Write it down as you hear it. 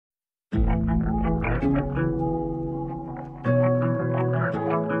A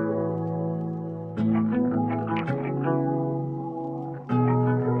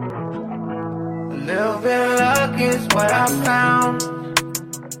little bit of luck is what I found.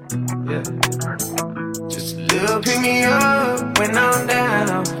 Yeah. Just a little pick me up when I'm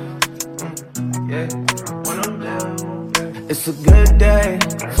down. Yeah. When I'm down. It's a good day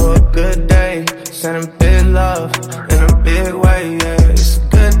for a good day. Sending big love in a big way. Yeah. It's a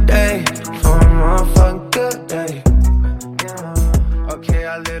good day for a motherfucking good day. Yeah. Okay,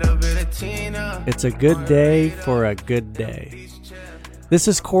 a little bit of Tina. It's a good day for a good day. This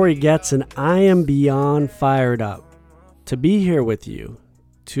is Corey Getz, and I am beyond fired up to be here with you,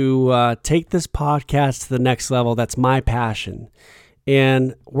 to take this podcast to the next level. That's my passion.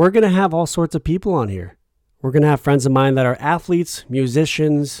 And we're going to have all sorts of people on here. We're going to have friends of mine that are athletes,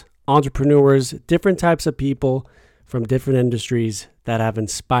 musicians, entrepreneurs, different types of people from different industries that have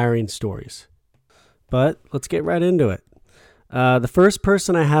inspiring stories. But let's get right into it. The first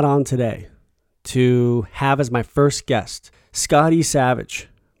person I had on today to have as my first guest, Scotty Savage,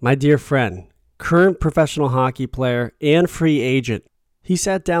 my dear friend, current professional hockey player and free agent. He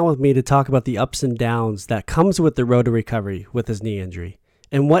sat down with me to talk about the ups and downs that comes with the road to recovery with his knee injury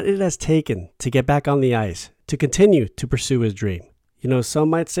and what it has taken to get back on the ice to continue to pursue his dream. You know, some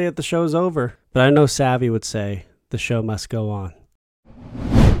might say that the show's over, but I know Savvy would say the show must go on.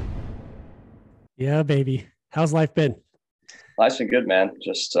 Yeah, baby. How's life been? Life's been good, man.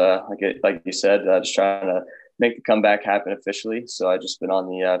 Just like you said, just trying to make the comeback happen officially. So I've just been on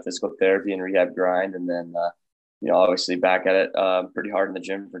the physical therapy and rehab grind, and then obviously back at it pretty hard in the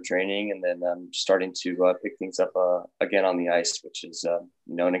gym for training, and then starting to pick things up again on the ice, which is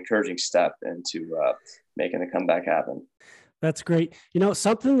an encouraging step into making the comeback happen. That's great.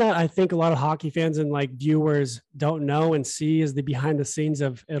 Something that I think a lot of hockey fans and like viewers don't know and see is the behind the scenes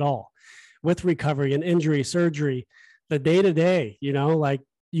of it all with recovery and injury, surgery, the day to day. Like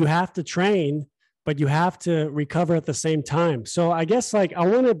you have to train, but you have to recover at the same time. So I guess I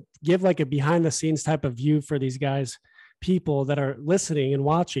want to give a behind the scenes type of view for these guys, people that are listening and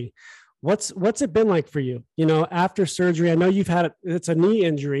watching. What's it been like for you? After surgery, I know it's a knee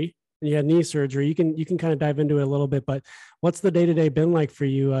injury and you had knee surgery. You can kind of dive into it a little bit, but what's the day-to-day been like for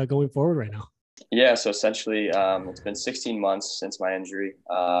you going forward right now? Yeah. So essentially it's been 16 months since my injury.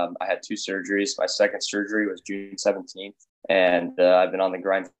 I had 2 surgeries. My second surgery was June 17th and I've been on the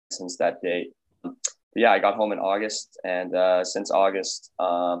grind since that date. Yeah, I got home in August, and since August,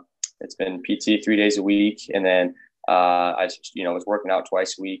 it's been PT 3 days a week, and then I was working out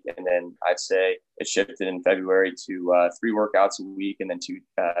twice a week, and then I'd say it shifted in February to 3 workouts a week, and then 2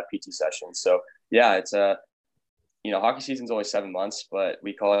 PT sessions. So yeah, it's hockey season's only 7 months, but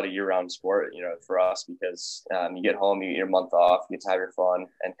we call it a year-round sport, for us, because you get home, you get your month off, you get to have your fun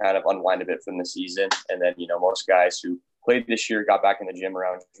and kind of unwind a bit from the season, and then most guys who played this year got back in the gym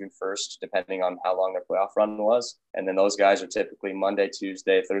around June 1st, depending on how long their playoff run was. And then those guys are typically Monday,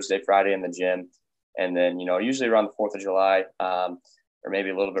 Tuesday, Thursday, Friday in the gym. And then, usually around the 4th of July, or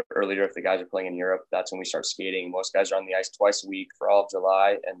maybe a little bit earlier if the guys are playing in Europe, that's when we start skating. Most guys are on the ice twice a week for all of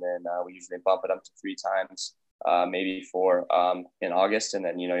July. And then we usually bump it up to 3 times, maybe 4 in August. And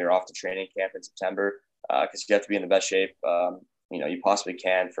then, you're off to training camp in September because you have to be in the best shape, you possibly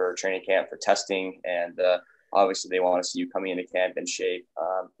can for training camp, for testing, and obviously, they want to see you coming into camp in shape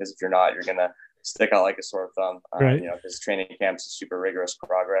because if you're not, you're going to stick out like a sore thumb, right. Because training camp is a super rigorous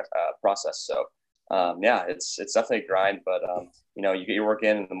process. So, it's definitely a grind, but, you get your work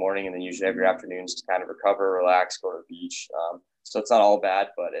in the morning and then usually have your afternoons to kind of recover, relax, go to the beach. So it's not all bad,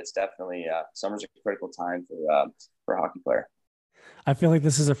 but it's definitely summer's a critical time for a hockey player. I feel like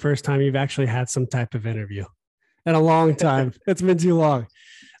this is the first time you've actually had some type of interview in a long time. It's been too long.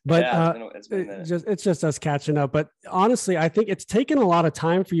 But yeah, it's just us catching up. But honestly, I think it's taken a lot of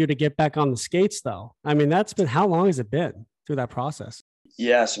time for you to get back on the skates, though. I mean, how long has it been through that process?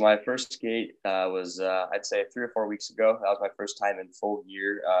 Yeah, so my first skate was, I'd say 3 or 4 weeks ago. That was my first time in full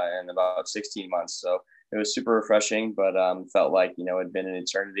gear in about 16 months. So it was super refreshing, but felt like, it'd been an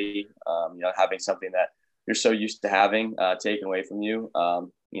eternity, having something that you're so used to having taken away from you,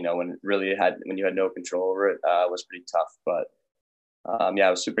 when you had no control over it, was pretty tough. But I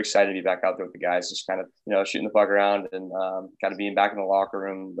was super excited to be back out there with the guys, just kind of, shooting the puck around and kind of being back in the locker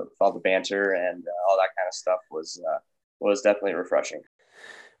room with all the banter and all that kind of stuff was definitely refreshing.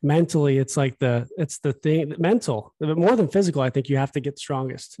 Mentally, it's the thing mental, but more than physical. I think you have to get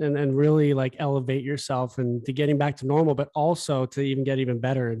strongest and really elevate yourself and to getting back to normal, but also to even get even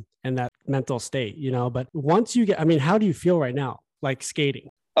better in that mental state, But once you how do you feel right now? Like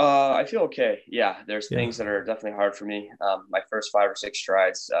skating? I feel okay. Yeah, there's Yeah. things that are definitely hard for me. My first 5 or 6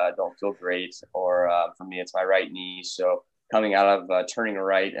 strides don't feel great, or for me, it's my right knee. So coming out of turning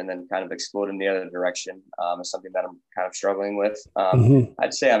right and then kind of exploding the other direction is something that I'm kind of struggling with. Hmm.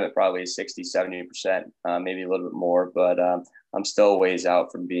 I'd say I'm at probably 60, 70%, maybe a little bit more, but I'm still ways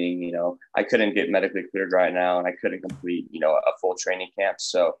out from being, I couldn't get medically cleared right now, and I couldn't complete, a full training camp.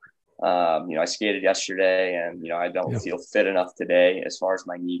 So I skated yesterday, and I don't Yeah. feel fit enough today as far as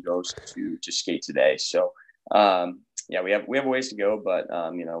my knee goes to skate today. So yeah, we have a ways to go, but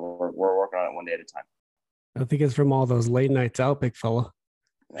we're working on it one day at a time. I think it's from all those late nights out, big fella.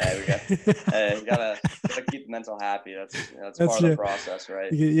 Yeah, you gotta keep the mental happy. That's That's part of the process,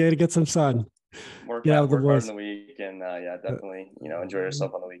 right? you gotta get some sun. Work Get out out, of the work hard in boys. the week, and yeah, definitely enjoy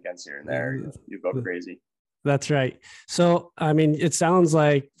yourself on the weekends here and there. You go crazy. That's right. So, I mean, it sounds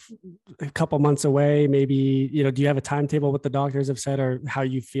like a couple months away, maybe, do you have a timetable what the doctors have said or how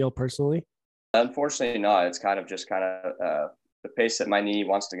you feel personally? Unfortunately, not. It's kind of the pace that my knee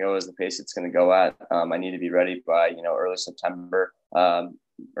wants to go is the pace it's going to go at. I need to be ready by early September,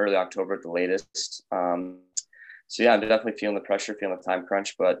 early October at the latest. So yeah, I'm definitely feeling the pressure, feeling the time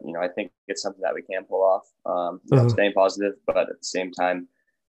crunch, but I think it's something that we can pull off. Staying positive, but at the same time,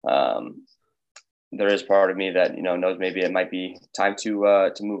 there is part of me that knows maybe it might be time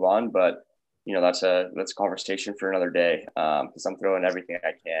to move on, but that's a conversation for another day. Because I'm throwing everything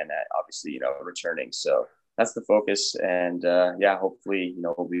I can at obviously returning. So that's the focus, and yeah, hopefully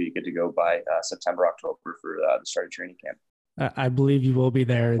we'll be good to go by September, October for the start of training camp. I believe you will be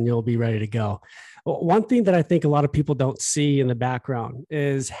there and you'll be ready to go. One thing that I think a lot of people don't see in the background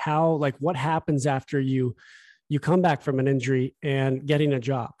is how, like, what happens after you come back from an injury and getting a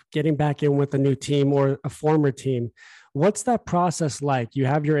job, getting back in with a new team or a former team. What's that process like? You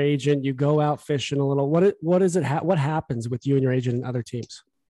have your agent, you go out fishing a little. What is it? What happens with you and your agent and other teams?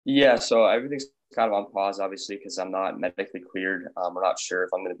 Yeah, so everything's kind of on pause, obviously, because I'm not medically cleared. We're not sure if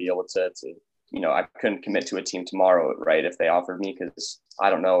I'm going to be able to I couldn't commit to a team tomorrow, right? If they offered me, because I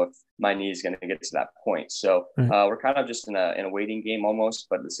don't know if my knee is going to get to that point. So we're kind of just in a waiting game almost,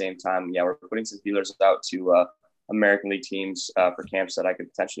 but at the same time, yeah, we're putting some feelers out to American League teams for camps that I could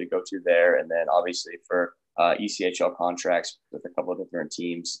potentially go to there, and then obviously for ECHL contracts with a couple of different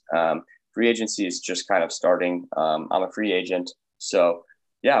teams. Free agency is just kind of starting. I'm a free agent, so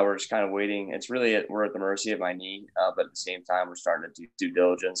yeah, we're just kind of waiting. It's really we're at the mercy of my knee, but at the same time, we're starting to do due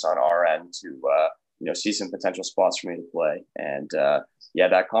diligence on our end to see some potential spots for me to play. And yeah,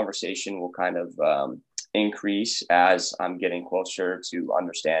 that conversation will kind of increase as I'm getting closer to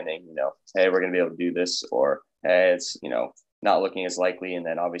understanding. Hey, we're going to be able to do this, or hey, it's not looking as likely. And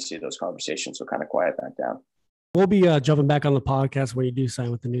then obviously those conversations will kind of quiet back down. We'll be jumping back on the podcast when you do sign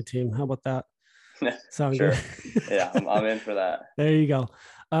with the new team. How about that? Sound Sure. Good? Yeah, I'm in for that. There you go.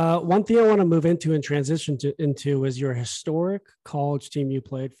 One thing I want to move into and transition into is your historic college team you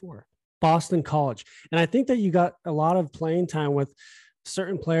played for, Boston College. And I think that you got a lot of playing time with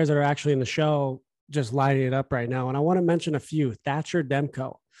certain players that are actually in the show, just lighting it up right now. And I want to mention a few. Thatcher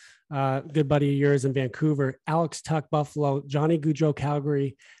Demko, good buddy of yours in Vancouver, Alex Tuck, Buffalo, Johnny Gaudreau,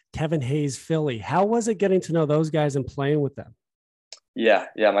 Calgary, Kevin Hayes, Philly. How was it getting to know those guys and playing with them? Yeah.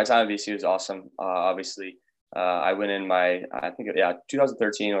 My time at BC was awesome. Obviously, I went in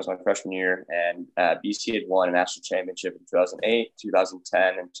 2013 was my freshman year, and BC had won a national championship in 2008,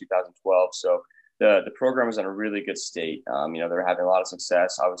 2010, and 2012. So the program was in a really good state. They were having a lot of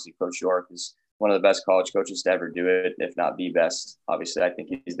success. Obviously, Coach York is one of the best college coaches to ever do it, if not the best. Obviously, I think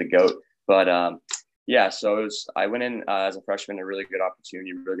he's the GOAT. But yeah, so I went in as a freshman, a really good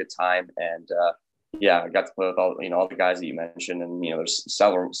opportunity, really good time, and yeah, I got to play with all the guys that you mentioned, and there's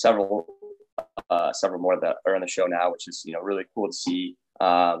several more that are on the show now, which is really cool to see.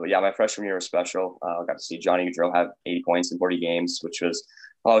 But yeah, my freshman year was special. I got to see Johnny Gaudreau have 80 points in 40 games, which was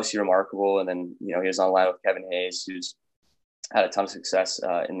obviously remarkable. And then he was online with Kevin Hayes, who's had a ton of success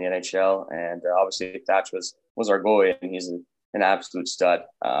in the NHL, and obviously Thatch was our goalie, and he's an absolute stud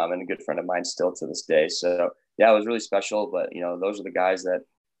and a good friend of mine still to this day. So yeah, it was really special. But those are the guys that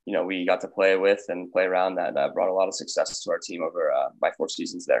we got to play with and play around that brought a lot of success to our team over my 4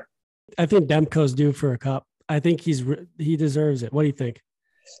 seasons there. I think Demko's due for a cup. I think he deserves it. What do you think?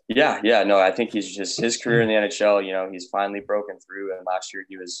 Yeah. No, I think he's just his career in the NHL. He's finally broken through, and last year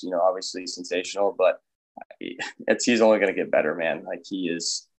he was, obviously sensational. But he's only going to get better, man. Like, he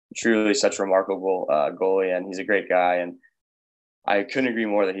is truly such a remarkable goalie, and he's a great guy. And I couldn't agree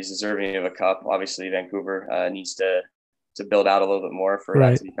more that he's deserving of a cup. Obviously, Vancouver needs to build out a little bit more for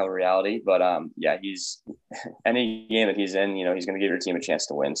that to become a reality. But yeah, he's any game that he's in, he's going to give your team a chance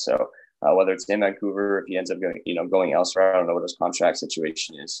to win. So whether it's in Vancouver, if he ends up going elsewhere. I don't know what his contract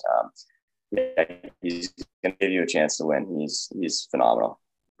situation is. Yeah, he's going to give you a chance to win. He's phenomenal.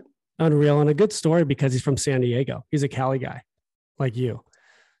 Unreal, and a good story because he's from San Diego. He's a Cali guy like you.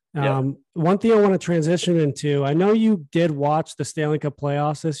 One thing I want to transition into, I know you did watch the Stanley Cup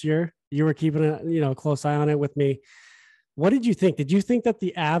playoffs this year. You were keeping a close eye on it with me. What did you think? Did you think that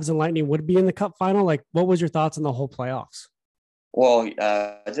the Avs and Lightning would be in the Cup final? Like, what was your thoughts on the whole playoffs? Well,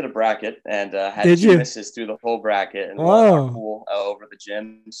 I did a bracket and had two misses through the whole bracket and one in our pool over the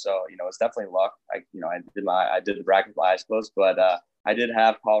gym. So it's definitely luck. I did the bracket with my eyes closed, but I did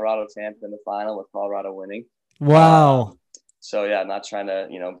have Colorado Tampa in the final with Colorado winning. Wow. So yeah, I'm not trying to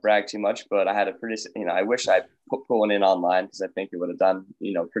brag too much, but I had a pretty I wish I put one in online because I think it would have done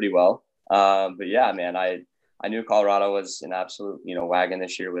pretty well. But yeah, man, I knew Colorado was an absolute wagon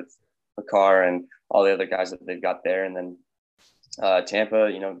this year with Makar and all the other guys that they've got there, and then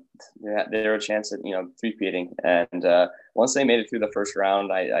Tampa, they were a chance at three-peating, and once they made it through the first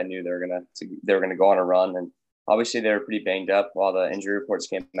round, I knew they were gonna go on a run, and obviously they were pretty banged up while the injury reports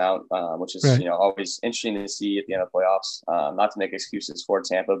came out, which is always interesting to see at the end of playoffs. Not to make excuses for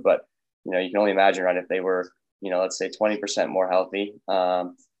Tampa, but you can only imagine, right, if they were let's say 20% more healthy,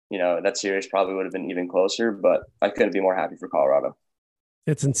 that series probably would have been even closer. But I couldn't be more happy for Colorado.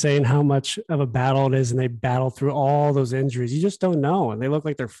 It's insane how much of a battle it is, and they battle through all those injuries. You just don't know, and they look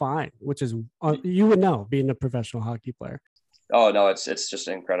like they're fine, which is you would know being a professional hockey player. Oh no, it's just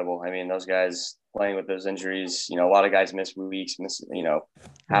incredible. I mean, those guys playing with those injuries, a lot of guys miss weeks,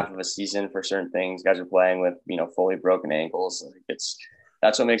 half of a season for certain things. Guys are playing with fully broken ankles.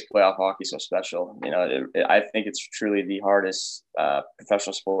 That's what makes playoff hockey so special. I think it's truly the hardest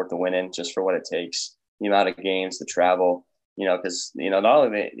professional sport to win in, just for what it takes, the amount of games, the travel. Because not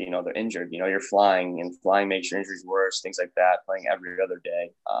only they're injured, you're flying, and flying makes your injuries worse, things like that. Playing every other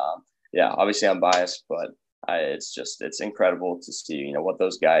day. Obviously I'm biased, but it's incredible to see what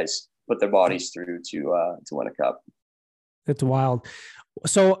those guys put their bodies through to win a cup. It's wild.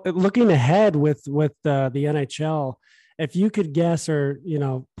 So looking ahead with the NHL, if you could guess or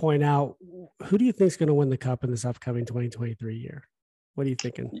point out, who do you think is going to win the cup in this upcoming 2023 year? What are you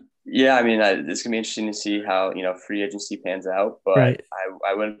thinking? Yeah, I mean, it's gonna be interesting to see how free agency pans out, but right.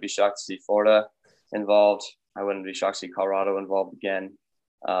 I wouldn't be shocked to see Florida involved. I wouldn't be shocked to see Colorado involved again.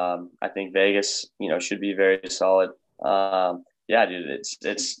 I think Vegas, should be very solid. Yeah, dude,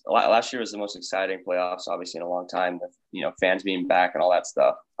 it's last year was the most exciting playoffs, obviously, in a long time, with fans being back and all that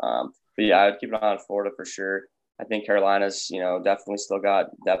stuff. But yeah, I would keep an eye on Florida for sure. I think Carolina's definitely still got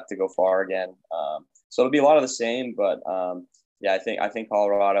depth to go far again. So it'll be a lot of the same, but yeah, I think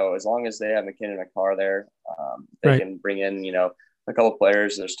Colorado, as long as they have MacKinnon and Makar there, they can bring in, a couple of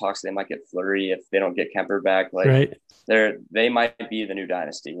players. There's talks they might get Fleury if they don't get Kemper back. They might be the new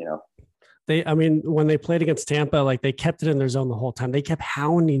dynasty, When they played against Tampa, they kept it in their zone the whole time. They kept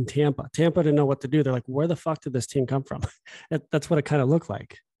hounding Tampa. Tampa didn't know what to do. They're like, where the fuck did this team come from? That's what it kind of looked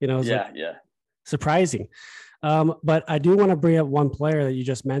like. Surprising. But I do want to bring up one player that you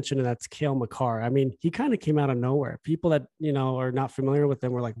just mentioned, and that's Cale Makar. I mean, he kind of came out of nowhere. People that, are not familiar with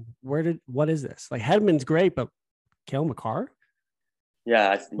him were like, what is this? Like, Hedman's great, but Cale Makar?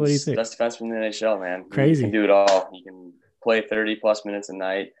 Yeah, what do you think? Best defenseman in the NHL, man. Crazy. He can do it all. He can play 30-plus minutes a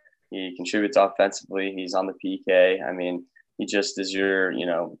night. He contributes offensively. He's on the PK. I mean, he just is your,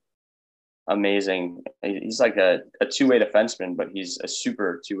 amazing. He's like a two-way defenseman, but he's a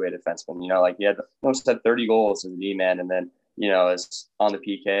super two-way defenseman. He almost had 30 goals as a D-man, and then is on the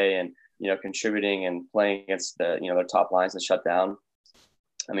PK and contributing and playing against the their top lines and shut down.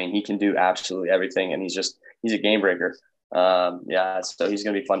 I mean, he can do absolutely everything, and he's a game breaker. So he's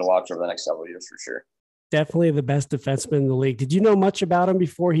going to be fun to watch over the next several years for sure. Definitely the best defenseman in the league. Did you know much about him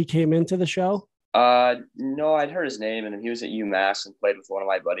before he came into the show? No, I'd heard his name, and he was at UMass and played with one of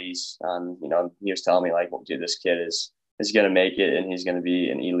my buddies. He was telling me well, dude, this kid is going to make it, and he's going to be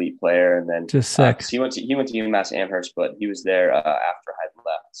an elite player. And then just sick. He went to UMass Amherst, but he was there after I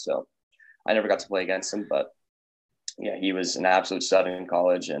left, so I never got to play against him. But yeah, he was an absolute stud in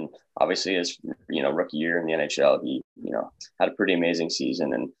college, and obviously his rookie year in the NHL, he had a pretty amazing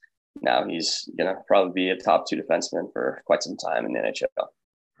season, and now he's gonna probably be a top 2 defenseman for quite some time in the NHL.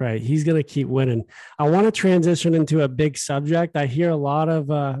 Right. He's going to keep winning. I want to transition into a big subject. I hear a lot of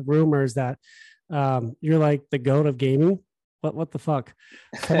rumors that you're like the GOAT of gaming. What the fuck?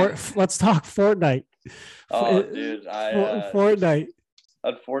 Let's talk Fortnite. Oh, dude. Fortnite.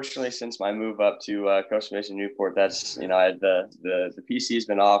 Unfortunately, since my move up to Costa Mesa Newport, that's, the PC's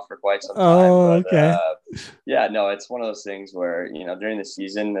been off for quite some time. Oh, but, okay. Yeah, no, it's one of those things where, during the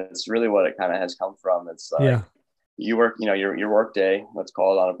season, it's really what it kind of has come from. It's like, you work, your work day, let's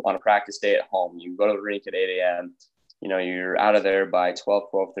call it, on a practice day at home. You go to the rink at 8 a.m. You're out of there by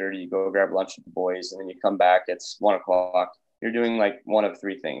 12:30. You go grab lunch with the boys, and then you come back. It's 1 o'clock. You're doing like one of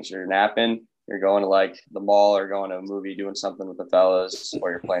three things. You're napping, you're going to like the mall or going to a movie, doing something with the fellas, or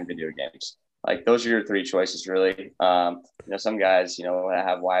you're playing video games. Like those are your three choices, really. Some guys,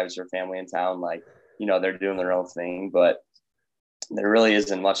 have wives or family in town, like, they're doing their own thing, but there really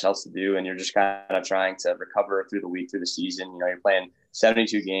isn't much else to do. And you're just kind of trying to recover through the week, through the season. You're playing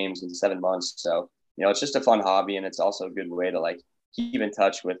 72 games in 7 months. So, it's just a fun hobby. And it's also a good way to like keep in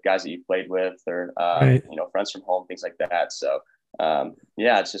touch with guys that you played with, or, Right. Friends from home, things like that. So,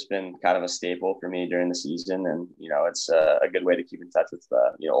 it's just been kind of a staple for me during the season. And, it's a good way to keep in touch with,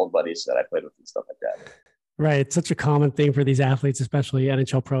 old buddies that I played with and stuff like that. Right. It's such a common thing for these athletes, especially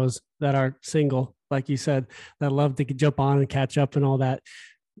NHL pros that are single, like you said, that love to jump on and catch up and all that.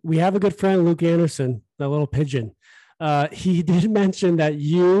 We have a good friend, Luke Anderson, the little pigeon. He did mention that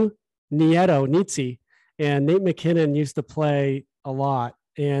you, Nietzsche, and Nate MacKinnon used to play a lot.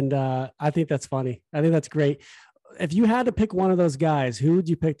 And I think that's funny. I think that's great. If you had to pick one of those guys, who would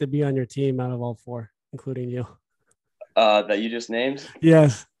you pick to be on your team out of all four, including you? That you just named?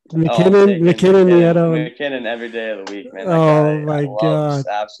 Yes. MacKinnon, Nieto. MacKinnon every day of the week, man. That guy, God.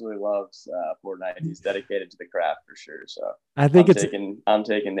 Absolutely loves Fortnite. He's dedicated to the craft for sure. So I think I'm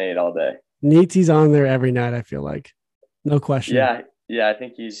taking Nate all day. Nietzsche's on there every night, I feel like. No question. Yeah, I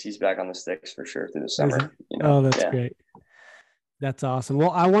think he's back on the sticks for sure through the summer. That's great. That's awesome.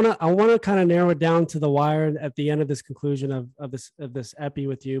 Well, I want to kind of narrow it down to the wire at the end of this conclusion of this epi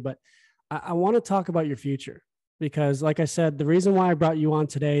with you, but I want to talk about your future, because like I said, the reason why I brought you on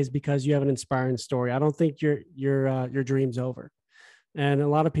today is because you have an inspiring story. I don't think your dream's over. And a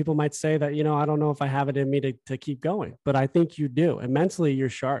lot of people might say that, I don't know if I have it in me to keep going, but I think you do. And mentally you're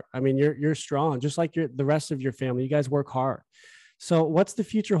sharp. I mean, you're strong, just like the rest of your family. You guys work hard. So what's the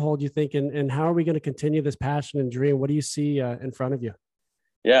future hold, you think, and how are we going to continue this passion and dream? What do you see in front of you?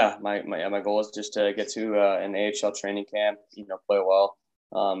 Yeah, my goal is just to get to an AHL training camp, play well.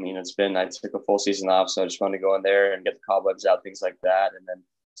 I took a full season off, so I just wanted to go in there and get the cobwebs out, things like that, and then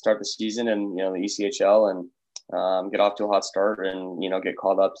start the season and, the ECHL and get off to a hot start and, get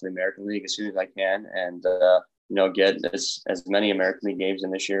called up to the American League as soon as I can and, get as many American League games in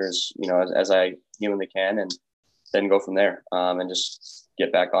this year as I humanly can, and then go from there and just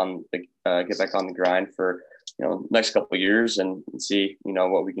get back on the grind for, next couple of years and see,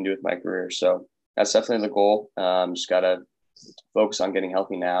 what we can do with my career. So that's definitely the goal. Just got to focus on getting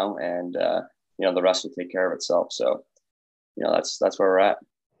healthy now, and, the rest will take care of itself. So, that's where we're at.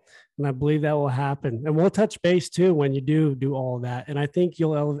 And I believe that will happen. And we'll touch base too when you do all of that. And I think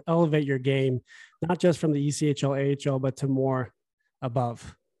you'll elevate your game, not just from the ECHL, AHL, but to more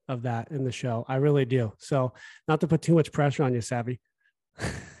above of that in the show. I really do. So not to put too much pressure on you, Savvy.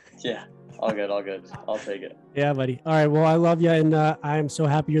 Yeah. All good. I'll take it. Yeah, buddy. All right. Well, I love you. And I am so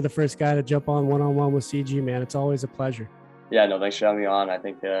happy you're the first guy to jump on one-on-one with CG, man. It's always a pleasure. Yeah, no, thanks for having me on. I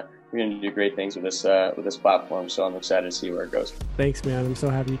think we're going to do great things with this platform. So I'm excited to see where it goes. Thanks, man. I'm so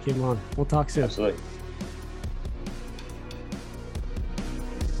happy you came on. We'll talk soon. Absolutely.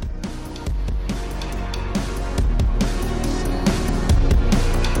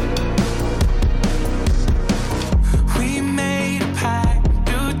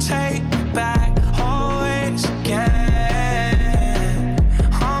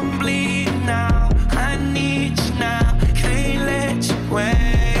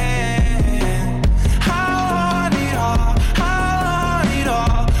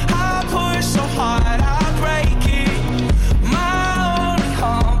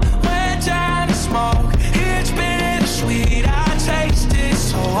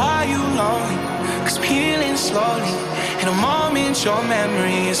 Your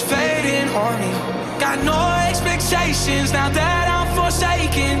memory is fading on me. Got no expectations now that I'm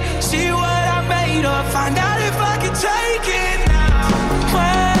forsaken. See what I made of, find out if I can take it now.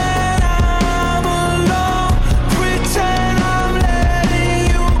 When I'm alone, pretend I'm letting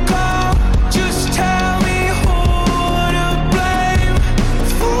you go. Just tell me who to blame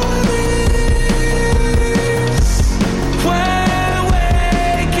for this. When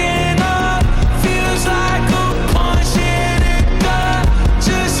waking up feels like a punch in it.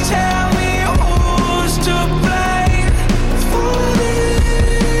 Just tell me who's to blame for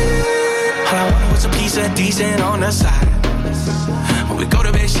this. All I wanted was a piece of decent on the side. When we go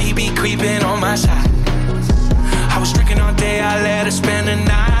to bed, she be creeping on my side. I was drinking all day, I let her spend the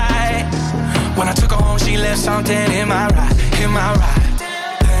night. When I took her home, she left something in my ride. And my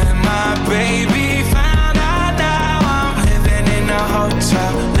baby found out now I'm living in a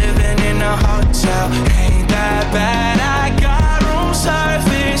hotel